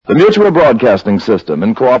The Mutual Broadcasting System,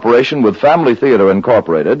 in cooperation with Family Theater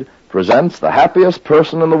Incorporated, presents The Happiest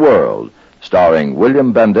Person in the World, starring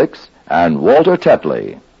William Bendix and Walter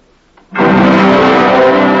Tetley.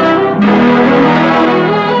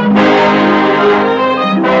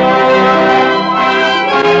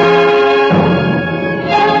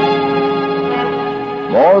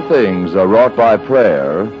 More things are wrought by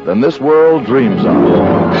prayer than this world dreams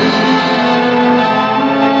of.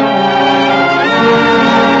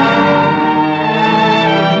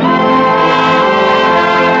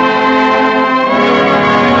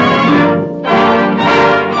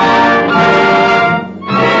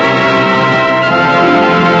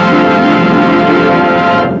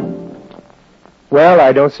 Well,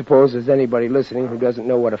 I don't suppose there's anybody listening who doesn't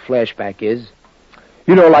know what a flashback is.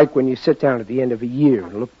 You know, like when you sit down at the end of a year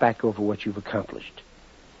and look back over what you've accomplished.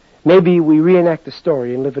 Maybe we reenact the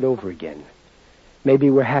story and live it over again. Maybe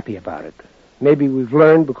we're happy about it. Maybe we've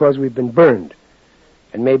learned because we've been burned.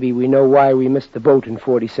 And maybe we know why we missed the boat in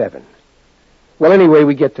 47. Well, anyway,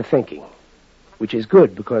 we get to thinking, which is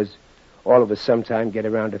good because all of us sometime get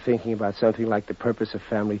around to thinking about something like the purpose of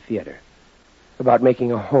family theater, about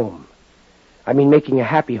making a home. I mean, making a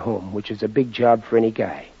happy home, which is a big job for any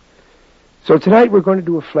guy. So tonight we're going to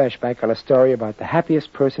do a flashback on a story about the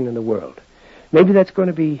happiest person in the world. Maybe that's going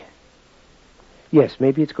to be... Yes,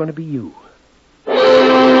 maybe it's going to be you.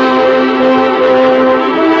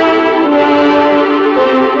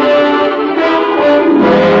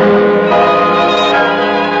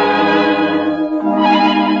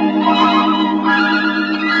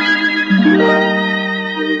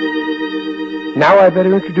 Now I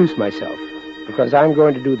better introduce myself, because I'm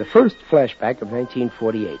going to do the first flashback of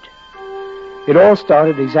 1948. It all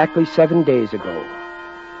started exactly 7 days ago.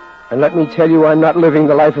 And let me tell you, I'm not living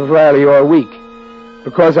the life of Riley or a week,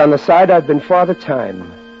 because on the side I've been Father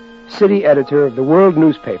Time, city editor of the World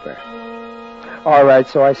newspaper. All right,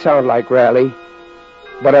 so I sound like Riley,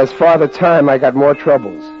 but as Father Time, I got more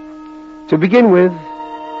troubles. To begin with,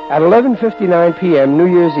 at 11:59 p.m. New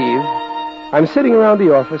Year's Eve, I'm sitting around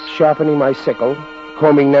the office sharpening my sickle,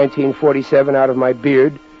 combing 1947 out of my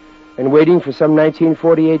beard, and waiting for some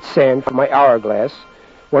 1948 sand from my hourglass,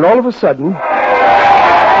 when all of a sudden...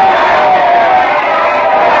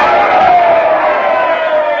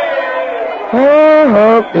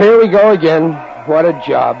 Here we go again. What a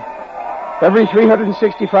job. Every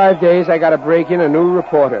 365 days, I gotta break in a new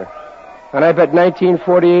reporter. And I bet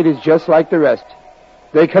 1948 is just like the rest.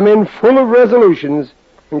 They come in full of resolutions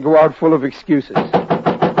and go out full of excuses.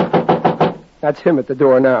 That's him at the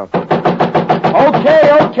door now.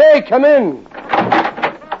 Okay, come in.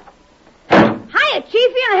 Hiya,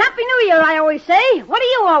 Chiefy, and a Happy New Year, I always say. What do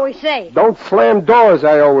you always say? Don't slam doors,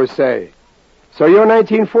 I always say. So you're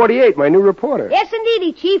 1948, my new reporter. Yes,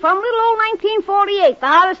 indeedy, Chief. I'm little old 1948, the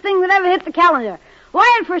hottest thing that ever hit the calendar.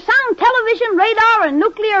 Wired for sound, television, radar, and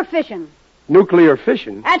nuclear fission. Nuclear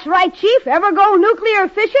fission? That's right, Chief. Ever go nuclear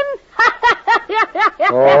fishing?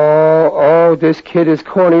 Oh, this kid is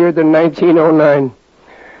cornier than 1909.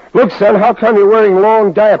 Look, son, how come you're wearing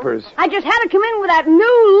long diapers? I just had to come in with that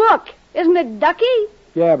new look. Isn't it ducky?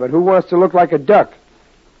 Yeah, but who wants to look like a duck?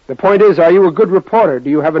 The point is, are you a good reporter? Do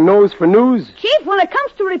you have a nose for news? Chief, when it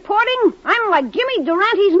comes to reporting, I'm like Jimmy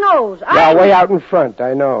Durante's nose. Yeah, way out in front,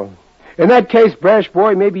 I know. In that case, brash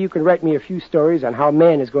boy, maybe you can write me a few stories on how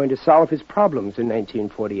man is going to solve his problems in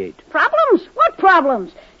 1948. Problems? What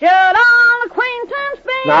problems? Should all acquaintance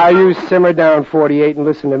be... Now, you simmer down, 48, and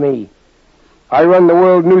listen to me. I run the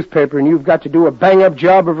World newspaper, and you've got to do a bang-up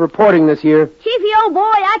job of reporting this year. Chiefy, old boy,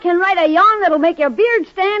 I can write a yarn that'll make your beard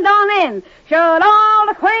stand on end. Should all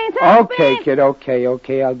acquaintance Okay, kid,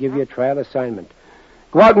 okay. I'll give you a trial assignment.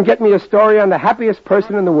 Go out and get me a story on the happiest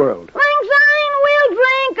person in the world. Lang syne, we'll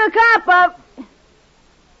drink a cup of...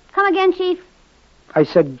 Come again, Chief? I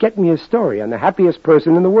said get me a story on the happiest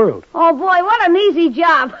person in the world. Oh, boy, what an easy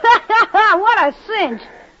job. What a cinch.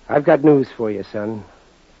 I've got news for you, son.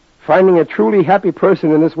 Finding a truly happy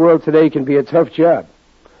person in this world today can be a tough job.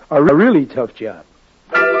 A really tough job.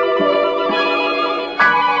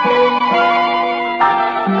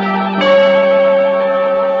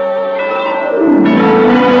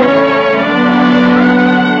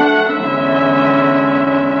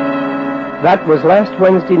 That was last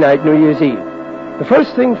Wednesday night, New Year's Eve. The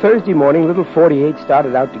first thing Thursday morning, little 48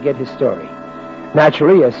 started out to get his story.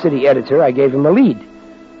 Naturally, as city editor, I gave him a lead.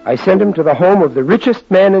 I sent him to the home of the richest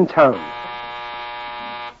man in town.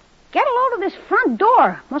 Get a load of this front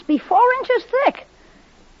door. Must be 4 inches thick.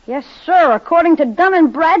 Yes, sir. According to Dun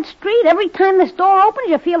 & Bradstreet, every time this door opens,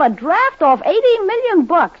 you feel a draft off $80 million.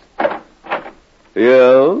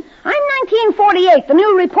 Yes? I'm 1948, the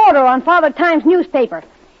new reporter on Father Time's newspaper.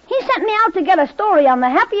 He sent me out to get a story on the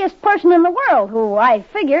happiest person in the world, who I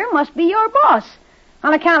figure must be your boss,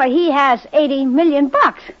 on account of he has $80 million.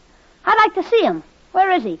 I'd like to see him.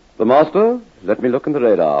 Where is he? The master? Let me look in the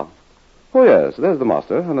radar. Oh, yes, there's the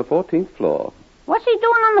master on the 14th floor. What's he doing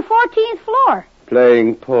on the 14th floor?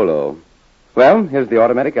 Playing polo. Well, here's the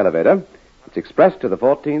automatic elevator. It's express to the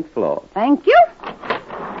 14th floor. Thank you.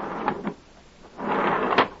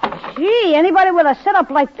 Gee, anybody with a setup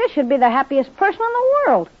like this should be the happiest person in the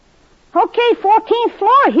world. Okay, 14th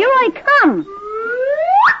floor, here I come.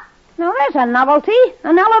 Now, there's a novelty.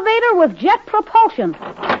 An elevator with jet propulsion.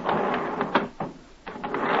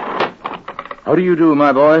 How do you do,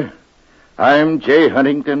 my boy? I'm J.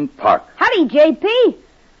 Huntington Park. Howdy, J.P.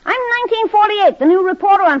 I'm 1948, the new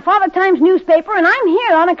reporter on Father Time's newspaper, and I'm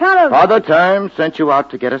here on account of... Father Time sent you out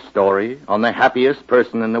to get a story on the happiest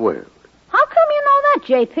person in the world. How come you know that,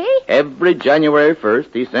 J.P.? Every January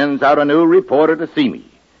 1st, he sends out a new reporter to see me.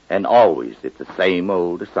 And always it's the same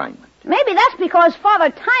old assignment. Maybe that's because Father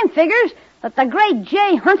Time figures that the great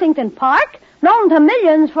J. Huntington Park, known to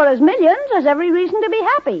millions for his millions, has every reason to be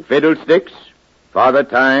happy. Fiddlesticks, Father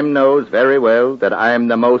Time knows very well that I am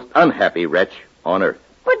the most unhappy wretch on earth.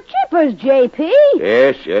 But jippers, J.P.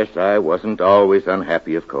 Yes, I wasn't always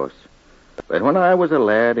unhappy, of course. But when I was a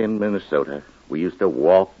lad in Minnesota, we used to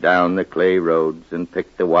walk down the clay roads and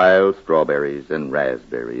pick the wild strawberries and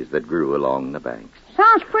raspberries that grew along the banks.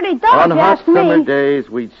 Sounds pretty dull, On if you hot ask me. summer days,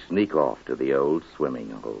 we'd sneak off to the old swimming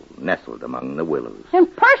hole, nestled among the willows. And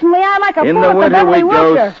personally, I like a In pull the at the winter, Beverly we'd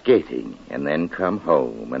go Wilshire. skating and then come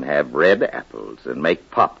home and have red apples and make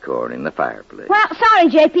popcorn in the fireplace. Well, sorry,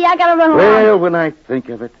 J.P., I gotta run along. Well, when I think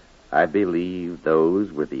of it, I believe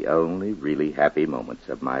those were the only really happy moments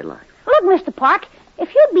of my life. Look, Mr. Park,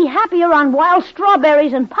 if you'd be happier on wild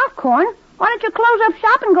strawberries and popcorn, why don't you close up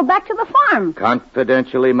shop and go back to the farm?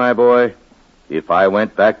 Confidentially, my boy, if I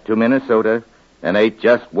went back to Minnesota and ate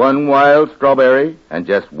just one wild strawberry and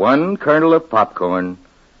just one kernel of popcorn,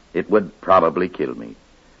 it would probably kill me.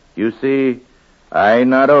 You see, I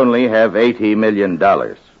not only have $80 million,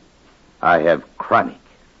 I have chronic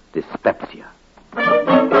dyspepsia.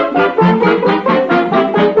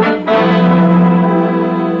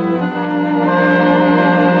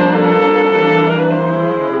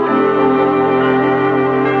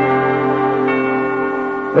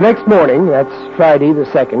 The next morning, that's Friday the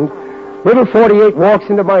 2nd, little 48 walks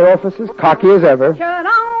into my office as cocky as ever. Should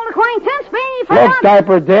old acquaintance be Look, forgot?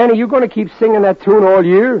 Diaper Dan, are you going to keep singing that tune all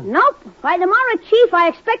year? Nope. By tomorrow, Chief, I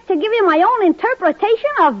expect to give you my own interpretation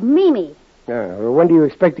of Mimi. Well, when do you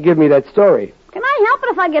expect to give me that story? Can I help it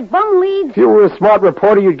if I get bum leads? If you were a smart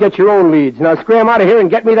reporter, you'd get your own leads. Now scram out of here and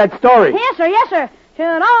get me that story. Yes, sir, yes, sir.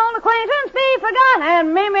 Should old acquaintance be forgot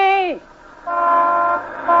and Mimi?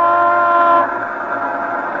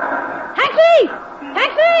 Taxi!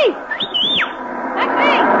 Taxi!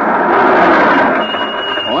 Taxi!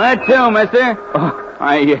 Where to, mister? Oh,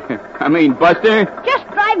 I mean, Buster. Just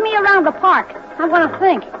drive me around the park. I'm going to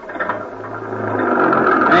think.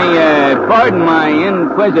 Hey, pardon my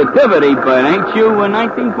inquisitivity, but ain't you in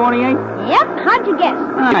 1948? Yep, how'd you guess?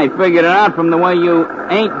 I figured it out from the way you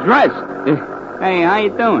ain't dressed. Hey, how you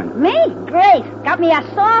doing? Me? Great. Got me a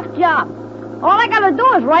soft job. All I gotta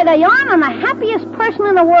do is write a yarn on the happiest person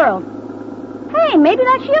in the world. Hey, maybe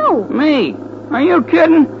that's you. Me? Are you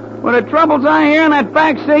kidding? With the troubles I hear in that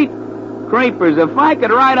back seat? Creepers, if I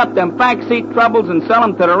could write up them back seat troubles and sell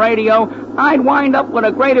them to the radio, I'd wind up with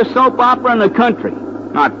the greatest soap opera in the country.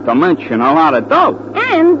 Not to mention a lot of dough.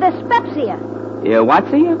 And dyspepsia. Yeah,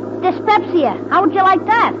 what's here? Dyspepsia. How would you like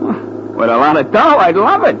that? With a lot of dough, I'd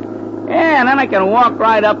love it. Yeah, and then I can walk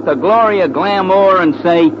right up to Gloria Glamour and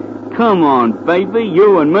say, come on, baby,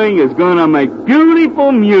 you and me is gonna make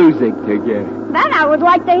beautiful music together. That I would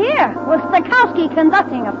like to hear. With Stokowski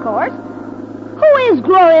conducting, of course. Who is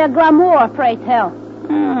Gloria Glamour, pray tell?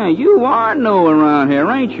 Ah, you are new around here,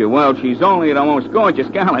 ain't you? Well, she's only the most gorgeous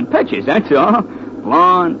gal in pictures, that's all.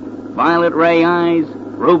 Blonde, violet ray eyes,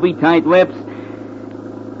 ruby tight lips.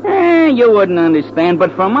 You wouldn't understand,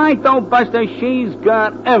 but for my dough buster, she's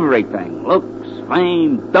got everything. Looks,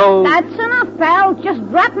 fame, dough. That's enough, pal. Just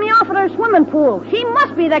drop me off at her swimming pool. She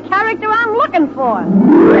must be the character I'm looking for.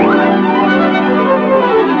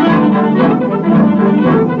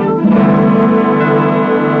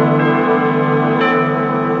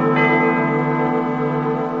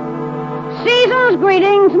 Season's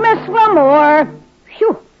greetings, Miss Glamour.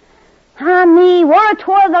 Phew. Ah, me, were it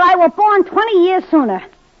 'twere that I were born 20 years sooner.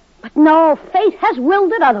 But no, fate has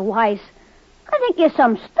willed it otherwise. I think you're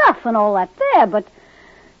some stuff and all that there, but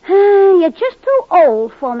you're just too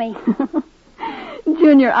old for me.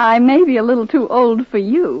 Junior, I may be a little too old for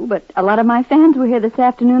you, but a lot of my fans were here this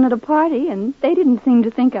afternoon at a party, and they didn't seem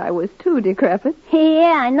to think I was too decrepit.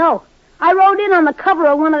 Yeah, I know. I wrote in on the cover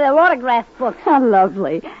of one of their autograph books. How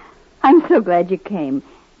lovely. I'm so glad you came.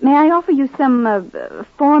 May I offer you some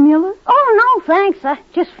formula? Oh, no, thanks. I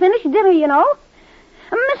just finished dinner, you know.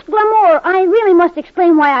 Miss Glamour, I really must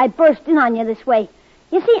explain why I burst in on you this way.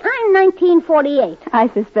 You see, I'm 1948. I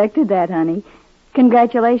suspected that, honey.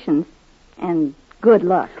 Congratulations. And good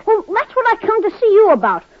luck. Well, that's what I come to see you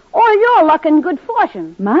about. All your luck and good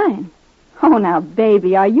fortune. Mine? Oh, now,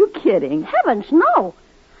 baby, are you kidding? Heavens, no.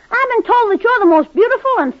 I've been told that you're the most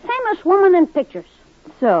beautiful and famous woman in pictures.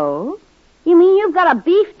 So? You mean you've got a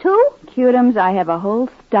beef, too? Cutums, I have a whole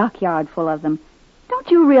stockyard full of them. Don't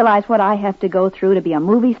you realize what I have to go through to be a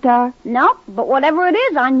movie star? No, but whatever it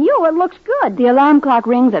is on you, it looks good. The alarm clock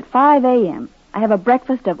rings at 5 a.m. I have a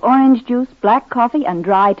breakfast of orange juice, black coffee, and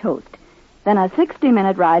dry toast. Then a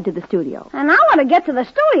 60-minute ride to the studio. An hour to get to the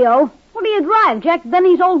studio? What do you drive, Jack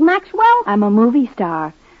Benny's old Maxwell? I'm a movie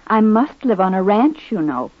star. I must live on a ranch, you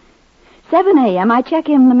know. 7 a.m., I check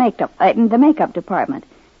in the makeup department.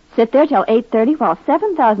 Sit there till 8:30 while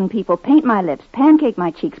 7,000 people paint my lips, pancake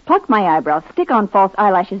my cheeks, pluck my eyebrows, stick on false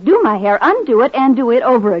eyelashes, do my hair, undo it, and do it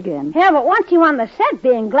over again. Yeah, but once you're on the set,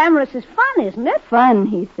 being glamorous is fun, isn't it? Fun,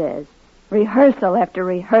 he says. Rehearsal after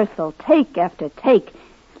rehearsal, take after take.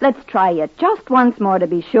 Let's try it just once more to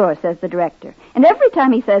be sure, says the director. And every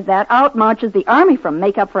time he says that, out marches the army from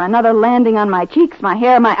makeup for another landing on my cheeks, my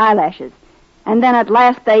hair, my eyelashes. And then at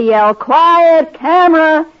last they yell, "Quiet,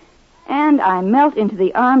 camera!" And I melt into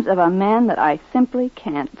the arms of a man that I simply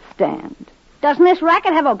can't stand. Doesn't this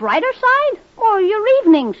racket have a brighter side? Or your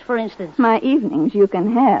evenings, for instance? My evenings you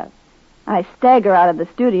can have. I stagger out of the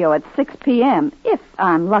studio at 6 p.m., if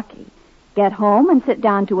I'm lucky. Get home and sit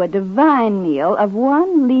down to a divine meal of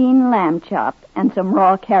one lean lamb chop and some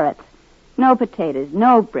raw carrots. No potatoes,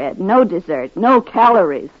 no bread, no dessert, no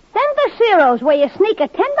calories. Then to Ciro's, where you sneak a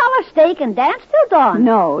 $10 steak and dance till dawn.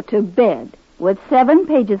 No, to bed. With 7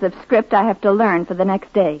 pages of script I have to learn for the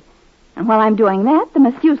next day. And while I'm doing that, the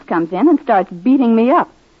masseuse comes in and starts beating me up.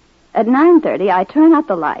 At 9:30, I turn out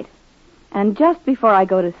the light. And just before I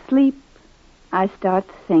go to sleep, I start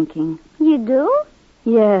thinking. You do?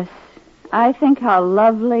 Yes. I think how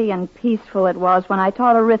lovely and peaceful it was when I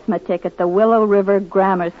taught arithmetic at the Willow River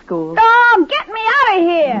Grammar School. Oh, get me out of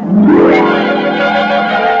here!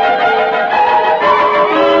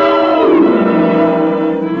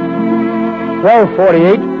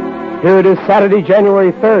 12:48. Here it is, Saturday,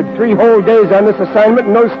 January 3rd. 3 whole days on this assignment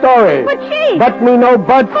and no story. But, Chief! But me no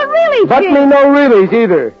buts. But really, But Chief! me no reallys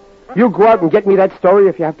either. You go out and get me that story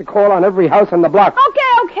if you have to call on every house on the block.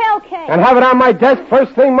 Okay. And have it on my desk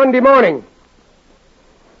first thing Monday morning.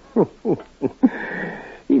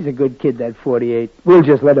 He's a good kid, that 48. We'll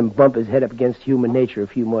just let him bump his head up against human nature a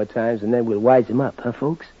few more times, and then we'll wise him up, huh,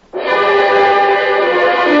 folks?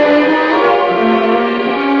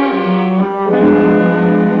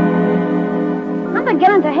 I'm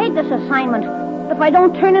beginning to hate this assignment. If I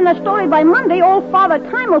don't turn in a story by Monday, old Father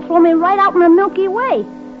Time will throw me right out in the Milky Way.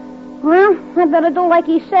 Well, I better do like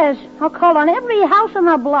he says. I'll call on every house on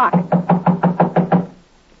the block.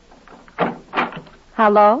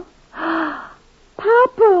 Hello?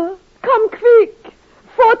 Papa, come quick.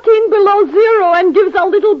 14 below zero and gives our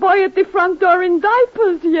little boy at the front door in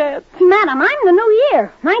diapers yet. Madam, I'm the new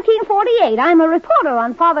year, 1948. I'm a reporter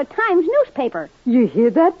on Father Time's newspaper. You hear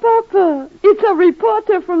that, Papa? It's a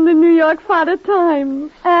reporter from the New York Father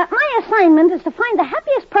Times. My assignment is to find the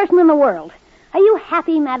happiest person in the world. Are you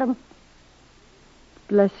happy, madam?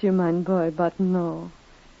 Bless you, mine boy, but no.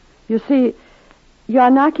 You see, you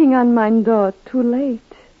are knocking on mine door too late.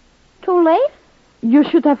 Too late? You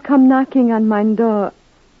should have come knocking on mine door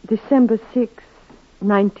December 6th,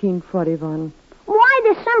 1941. Why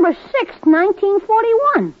December 6th,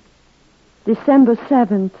 1941? December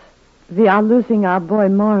 7th, we are losing our boy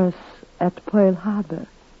Morris at Pearl Harbor.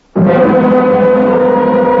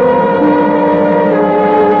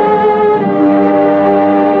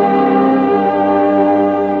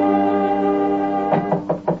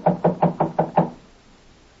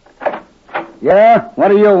 Yeah? What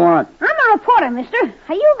do you want? I'm a reporter, mister.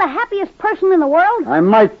 Are you the happiest person in the world? I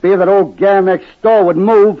might be. That old gal next door would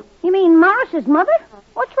move. You mean Morris's mother?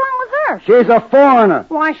 What's wrong with her? She's a foreigner.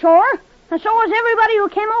 Why, sure. And so was everybody who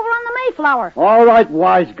came over on the Mayflower. All right,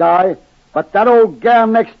 wise guy. But that old gal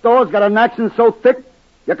next door's got an accent so thick,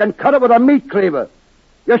 you can cut it with a meat cleaver.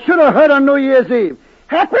 You should have heard on New Year's Eve.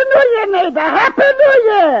 Happy New Year, neighbor! Happy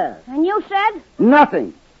New Year! And you said?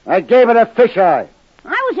 Nothing. I gave it a fisheye.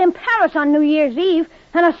 I was in Paris on New Year's Eve,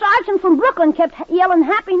 and a sergeant from Brooklyn kept yelling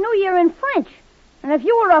Happy New Year in French. And if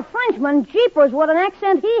you were a Frenchman, jeepers, what an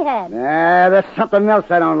accent he had. Nah, that's something else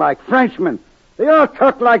I don't like. Frenchmen. They all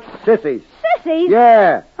talk like sissies. Sissies?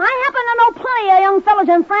 Yeah. I happen to know plenty of young fellas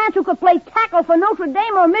in France who could play tackle for Notre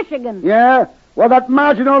Dame or Michigan. Yeah? Well, that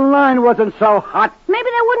Maginot Line wasn't so hot. Maybe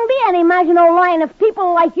there wouldn't be any Maginot Line if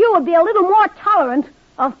people like you would be a little more tolerant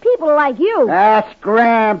of people like you. Ah,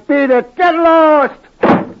 scram. Beat it. Get lost.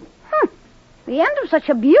 The end of such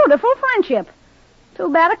a beautiful friendship. Too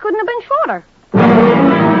bad it couldn't have been shorter.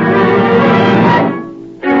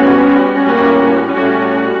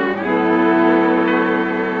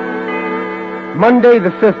 Monday the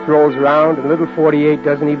 5th rolls around, and little 48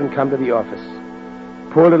 doesn't even come to the office.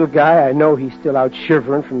 Poor little guy, I know he's still out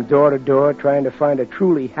shivering from door to door trying to find a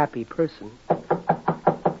truly happy person.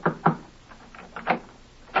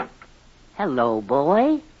 Hello,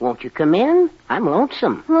 boy. Won't you come in? I'm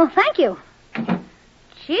lonesome. Well, thank you.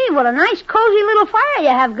 Gee, what a nice, cozy little fire you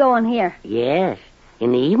have going here. Yes.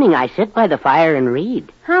 In the evening, I sit by the fire and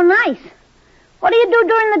read. How nice. What do you do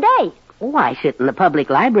during the day? Oh, I sit in the public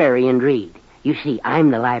library and read. You see,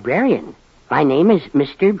 I'm the librarian. My name is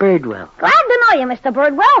Mr. Birdwell. Glad to know you, Mr.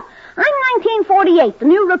 Birdwell. I'm 1948, the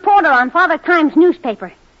new reporter on Father Time's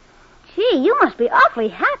newspaper. Gee, you must be awfully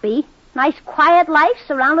happy. Nice, quiet life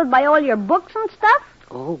surrounded by all your books and stuff?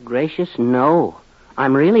 Oh, gracious, no.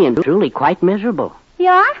 I'm really and truly quite miserable. You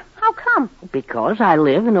are? How come? Because I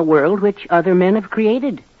live in a world which other men have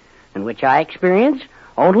created, and which I experience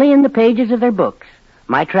only in the pages of their books.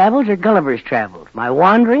 My travels are Gulliver's travels. My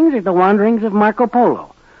wanderings are the wanderings of Marco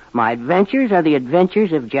Polo. My adventures are the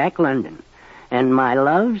adventures of Jack London. And my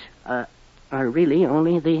loves are really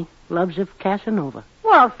only the loves of Casanova.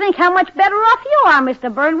 Well, think how much better off you are,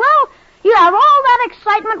 Mr. Birdwell. You have all that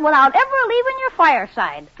excitement without ever leaving your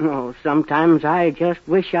fireside. Oh, sometimes I just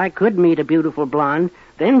wish I could meet a beautiful blonde.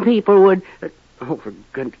 Then people would... oh, for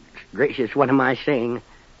goodness gracious, what am I saying?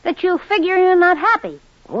 That you figure you're not happy.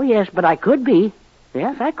 Oh, yes, but I could be.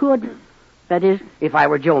 Yes, I could. That is, if I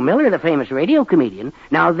were Joe Miller, the famous radio comedian.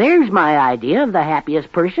 Now, there's my idea of the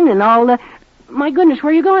happiest person in all the... My goodness,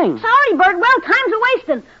 where are you going? Sorry, Birdwell, time's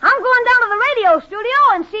a-wasting. I'm going down to the radio studio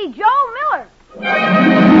and see Joe Miller.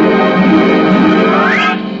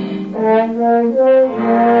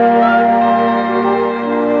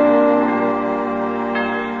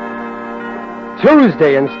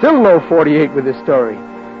 Tuesday, and still no 48 with his story.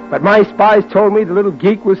 But my spies told me the little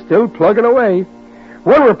geek was still plugging away.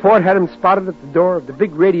 One report had him spotted at the door of the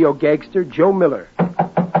big radio gangster, Joe Miller.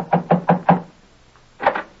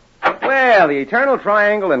 Well, the Eternal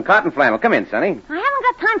Triangle and Cotton Flannel. Come in, Sonny. I haven't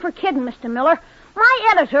got time for kidding, Mr. Miller.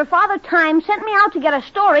 My editor, Father Time, sent me out to get a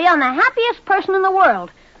story on the happiest person in the world.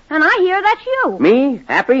 And I hear that's you. Me?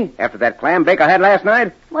 Happy? After that clam bake I had last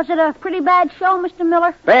night? Was it a pretty bad show, Mr.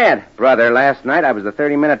 Miller? Bad. Brother, last night I was the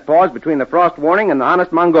 30-minute pause between the frost warning and the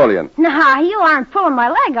honest Mongolian. Nah, you aren't pulling my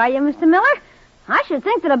leg, are you, Mr. Miller? I should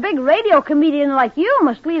think that a big radio comedian like you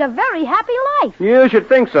must lead a very happy life. You should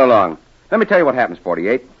think so long. Let me tell you what happens,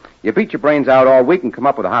 48. You beat your brains out all week and come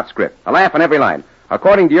up with a hot script. A laugh on every line.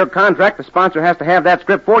 According to your contract, the sponsor has to have that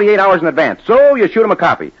script 48 hours in advance. So you shoot him a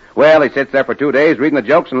copy. Well, he sits there for 2 days reading the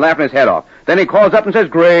jokes and laughing his head off. Then he calls up and says,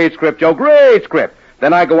 "Great script, Joe, great script."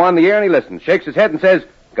 Then I go on the air and he listens, shakes his head and says,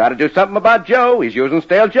 "Got to do something about Joe. He's using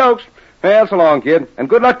stale jokes." Well, so long, kid. And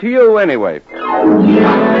good luck to you anyway.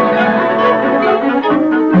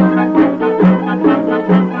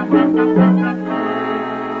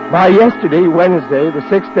 By yesterday, Wednesday, the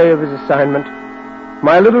 6th day of his assignment,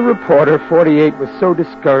 my little reporter, 48, was so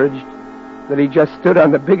discouraged that he just stood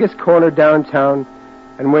on the biggest corner downtown,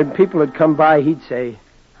 and when people had come by, he'd say,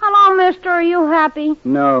 "Hello, mister, are you happy?"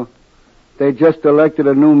 No. They just elected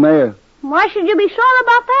a new mayor. Why should you be sorry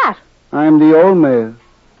about that? I'm the old mayor.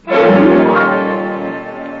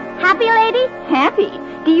 Happy, lady? Happy?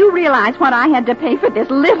 Do you realize what I had to pay for this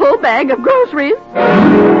little bag of groceries?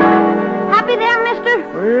 Happy there, mister?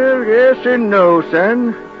 Well, yes and no,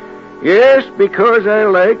 son. Yes, because I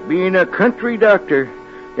like being a country doctor.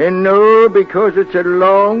 And no, because it's a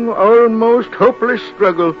long, almost hopeless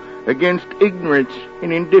struggle against ignorance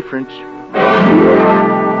and indifference.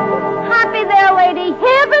 Happy there, lady?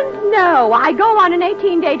 Heavens, no. I go on an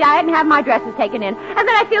 18-day diet and have my dresses taken in. And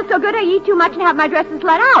then I feel so good I eat too much and have my dresses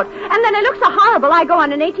let out. And then it looks so horrible I go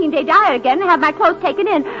on an 18-day diet again and have my clothes taken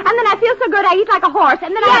in. And then I feel so good I eat like a horse.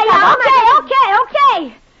 And then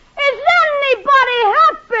Okay. Is anybody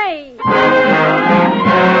happy?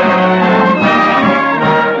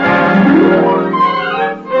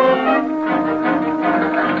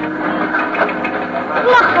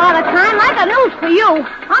 Look, Father Time, I got news for you.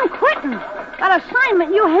 I'm quitting. That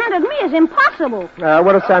assignment you handed me is impossible.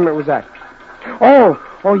 What assignment was that? Oh,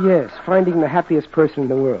 Oh, yes, finding the happiest person in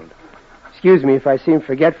the world. Excuse me if I seem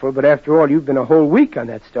forgetful, but after all, you've been a whole week on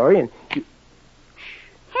that story, and you...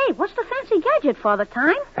 Hey, what's the fancy gadget, Father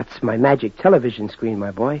Time? That's my magic television screen,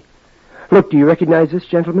 my boy. Look, do you recognize this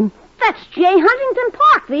gentleman? That's J. Huntington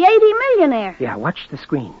Park, the 80 millionaire. Yeah, watch the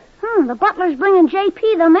screen. The butler's bringing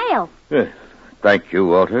J.P. the mail. Thank you,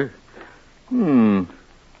 Walter.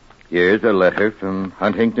 Here's a letter from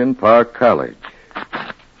Huntington Park College.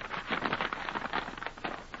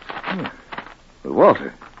 Well,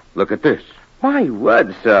 Walter, look at this. My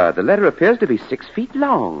word, sir, the letter appears to be 6 feet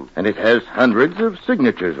long. And it has hundreds of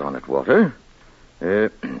signatures on it, Walter. Dear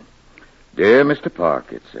Mr.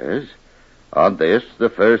 Park, it says, on this, the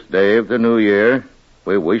first day of the new year,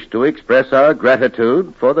 we wish to express our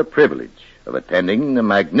gratitude for the privilege of attending the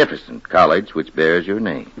magnificent college which bears your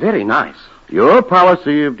name. Very nice. Your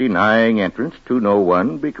policy of denying entrance to no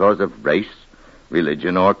one because of race,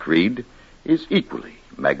 religion, or creed is equally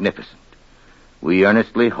magnificent. We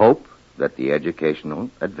earnestly hope that the educational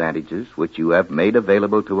advantages which you have made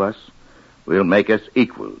available to us will make us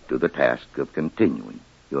equal to the task of continuing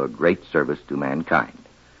your great service to mankind.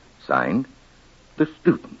 Signed, the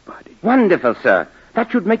Student Body. Wonderful, sir.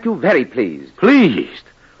 That should make you very pleased. Pleased?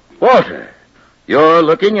 Walter, you're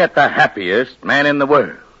looking at the happiest man in the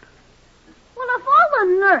world. Well, of all the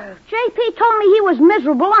nerve, J.P. told me he was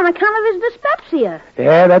miserable on account of his dyspepsia.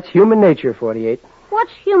 Yeah, that's human nature, 48.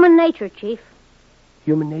 What's human nature, Chief?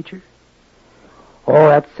 Human nature?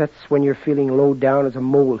 Oh, that's when you're feeling low down as a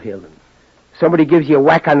molehill. And somebody gives you a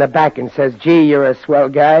whack on the back and says, gee, you're a swell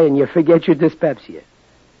guy, and you forget your dyspepsia.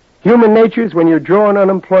 Human nature is when you're drawing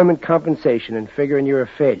unemployment compensation and figuring you're a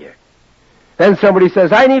failure. Then somebody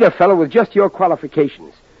says, I need a fellow with just your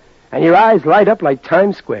qualifications. And your eyes light up like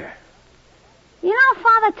Times Square. You know,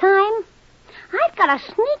 Father Time, I've got a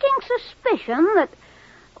sneaking suspicion that,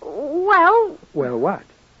 well... Well, what?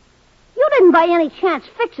 You didn't by any chance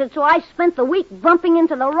fix it, so I spent the week bumping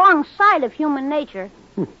into the wrong side of human nature.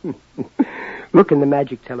 Look in the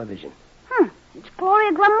magic television. It's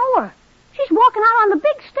Gloria Glamour. She's walking out on the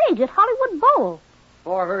big stage at Hollywood Bowl.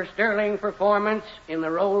 For her sterling performance in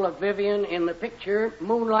the role of Vivian in the picture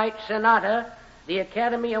Moonlight Sonata, the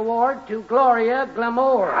Academy Award to Gloria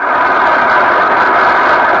Glamour.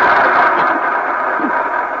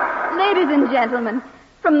 Ladies and gentlemen,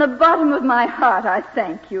 from the bottom of my heart, I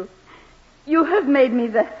thank you. You have made me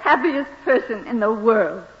the happiest person in the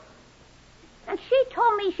world. And she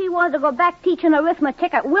told me she wanted to go back teaching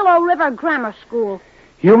arithmetic at Willow River Grammar School.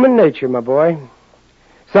 Human nature, my boy.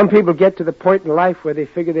 Some people get to the point in life where they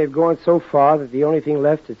figure they've gone so far that the only thing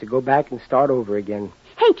left is to go back and start over again.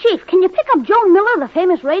 Hey, Chief, can you pick up Joe Miller, the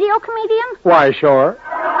famous radio comedian? Why, sure.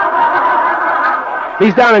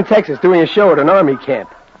 He's down in Texas doing a show at an army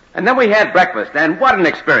camp. And then we had breakfast, and what an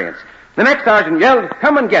experience. The next sergeant yelled,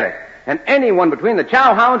 come and get it. And anyone between the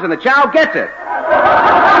chow hounds and the chow gets it. Well,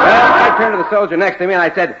 I turned to the soldier next to me and I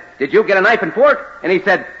said, did you get a knife and fork? And he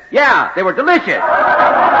said, yeah, they were delicious.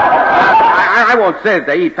 I won't say that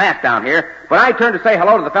they eat fast down here, but I turned to say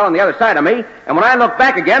hello to the fellow on the other side of me, and when I looked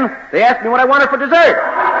back again, they asked me what I wanted for dessert.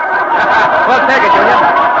 Well, take it,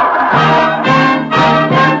 Junior.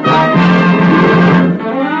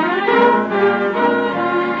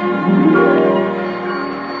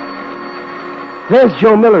 There's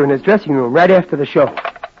Joe Miller in his dressing room right after the show.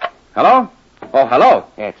 Hello? Oh, hello.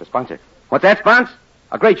 Yeah, it's a sponsor. What's that, Spons?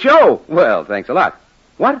 A great show. Well, thanks a lot.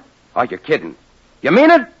 What? Oh, you're kidding. You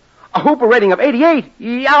mean it? A Hooper rating of 88?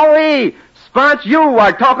 Yowie! Spons, you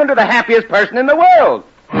are talking to the happiest person in the world.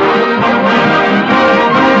 A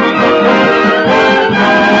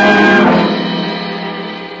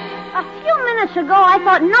few minutes ago, I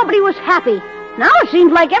thought nobody was happy. Now it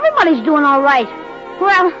seems like everybody's doing all right.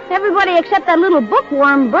 Well, everybody except that little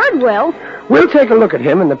bookworm, Birdwell. We'll take a look at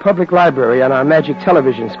him in the public library on our magic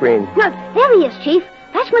television screen. Look, there he is, Chief.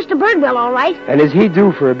 That's Mr. Birdwell, all right. And is he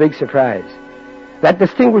due for a big surprise? That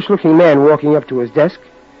distinguished-looking man walking up to his desk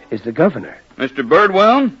is the governor. Mr.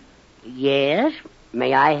 Birdwell? Yes?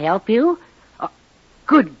 May I help you?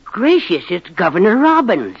 Good gracious, it's Governor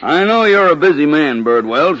Robbins. I know you're a busy man,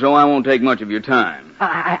 Birdwell, so I won't take much of your time.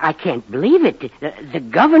 I can't believe it. The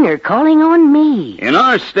governor calling on me. In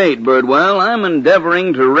our state, Birdwell, I'm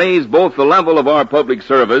endeavoring to raise both the level of our public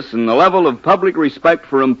service and the level of public respect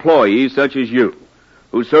for employees such as you,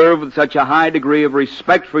 who serve with such a high degree of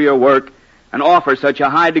respect for your work and offer such a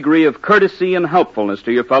high degree of courtesy and helpfulness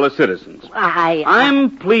to your fellow citizens.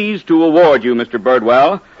 I'm pleased to award you, Mr.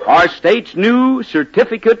 Birdwell, our state's new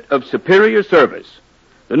Certificate of Superior Service.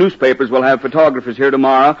 The newspapers will have photographers here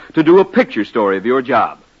tomorrow to do a picture story of your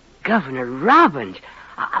job. Governor Robbins,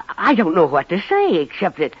 I don't know what to say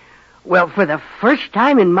except that, Well, for the first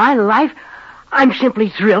time in my life, I'm simply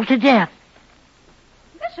thrilled to death.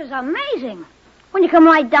 This is amazing. When you come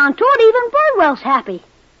right down to it, even Birdwell's happy.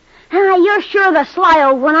 Ah, you're sure the sly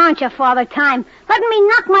old one, aren't you, Father Time? Letting me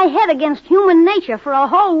knock my head against human nature for a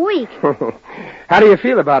whole week. How do you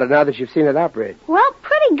feel about it now that you've seen it operate? Well,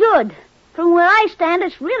 pretty good. From where I stand,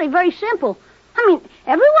 it's really very simple. I mean,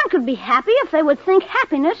 everyone could be happy if they would think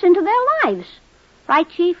happiness into their lives. Right,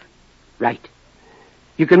 Chief? Right.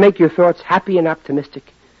 You can make your thoughts happy and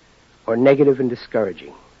optimistic, or negative and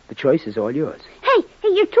discouraging. The choice is all yours. Hey,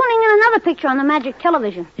 you're tuning in another picture on the magic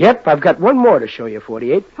television. Yep, I've got one more to show you,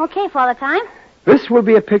 48. Okay, Father Time. This will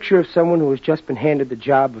be a picture of someone who has just been handed the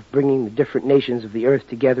job of bringing the different nations of the earth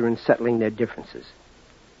together and settling their differences.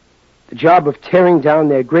 The job of tearing down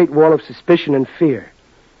their great wall of suspicion and fear.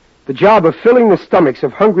 The job of filling the stomachs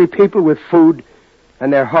of hungry people with food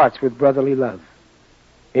and their hearts with brotherly love.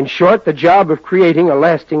 In short, the job of creating a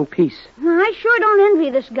lasting peace. I sure don't envy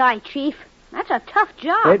this guy, Chief. That's a tough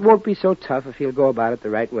job. It won't be so tough if he'll go about it the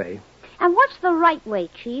right way. And what's the right way,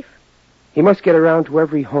 Chief? He must get around to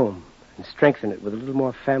every home and strengthen it with a little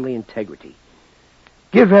more family integrity.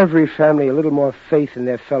 Give every family a little more faith in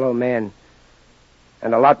their fellow man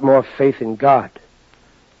and a lot more faith in God.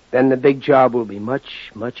 Then the big job will be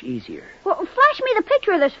much, much easier. Well, flash me the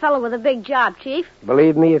picture of this fellow with a big job, Chief.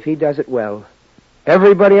 Believe me, if he does it well,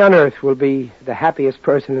 everybody on earth will be the happiest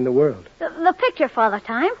person in the world. The picture, Father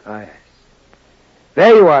Time. Ah, yes.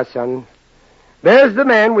 There you are, son. There's the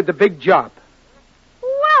man with the big job.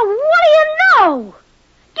 Well, what do you know?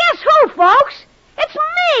 Guess who, folks? It's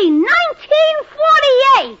me,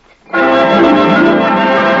 1948.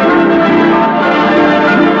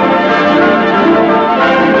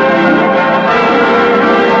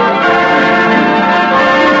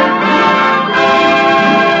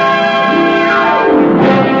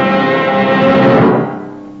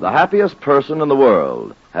 The Happiest Person in the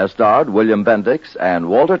World has starred William Bendix and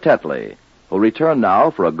Walter Tetley, who return now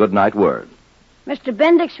for a good night word. Mr.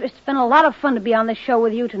 Bendix, it's been a lot of fun to be on this show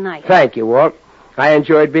with you tonight. Thank you, Walt. I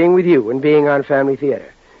enjoyed being with you and being on Family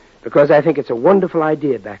Theater, because I think it's a wonderful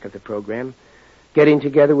idea back of the program, getting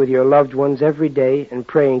together with your loved ones every day and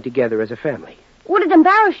praying together as a family. Would it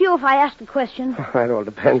embarrass you if I asked a question? That all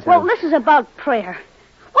depends Well, on... this is about prayer.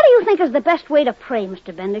 What do you think is the best way to pray,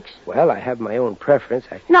 Mr. Bendix? Well, I have my own preference.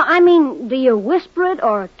 No, I mean, do you whisper it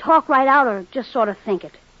or talk right out or just sort of think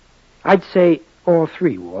it? I'd say all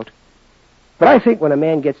three, Walt. But I think when a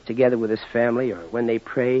man gets together with his family or when they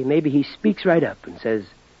pray, maybe he speaks right up and says,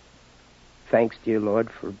 "Thanks, dear Lord,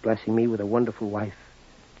 for blessing me with a wonderful wife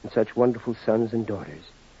and such wonderful sons and daughters."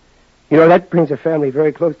 You know, that brings a family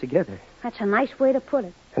very close together. That's a nice way to put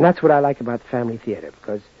it. And that's what I like about Family Theater,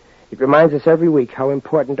 because it reminds us every week how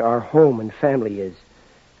important our home and family is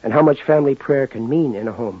and how much family prayer can mean in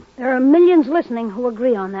a home. There are millions listening who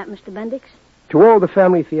agree on that, Mr. Bendix. To all the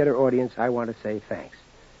Family Theater audience, I want to say thanks.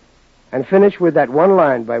 And finish with that one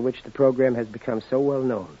line by which the program has become so well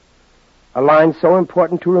known. A line so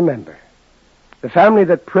important to remember. The family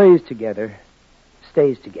that prays together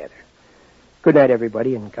stays together. Good night,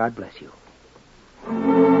 everybody, and God bless you.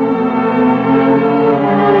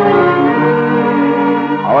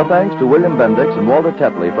 Our thanks to William Bendix and Walter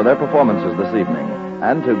Tetley for their performances this evening,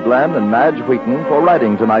 and to Glenn and Madge Wheaton for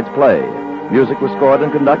writing tonight's play. Music was scored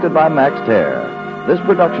and conducted by Max Terre. This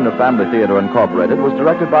production of Family Theater Incorporated was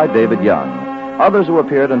directed by David Young. Others who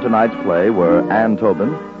appeared in tonight's play were Ann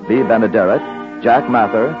Tobin, Bea Benaderet, Jack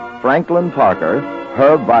Mather, Franklin Parker,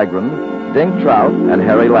 Herb Vigran, Dink Trout, and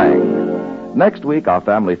Harry Lang. Next week, our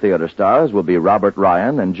Family Theater stars will be Robert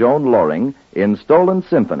Ryan and Joan Loring in Stolen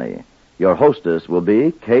Symphony. Your hostess will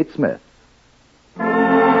be Kate Smith.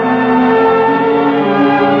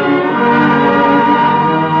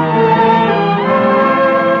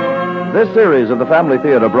 This series of the Family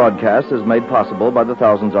Theater broadcast is made possible by the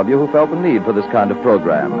thousands of you who felt the need for this kind of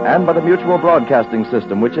program, and by the Mutual Broadcasting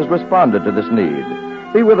System, which has responded to this need.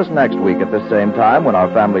 Be with us next week at this same time when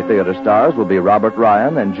our Family Theater stars will be Robert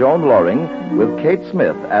Ryan and Joan Loring with Kate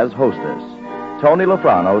Smith as hostess. Tony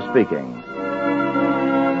Lofrano speaking.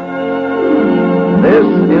 This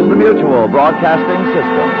is the Mutual Broadcasting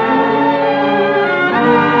System.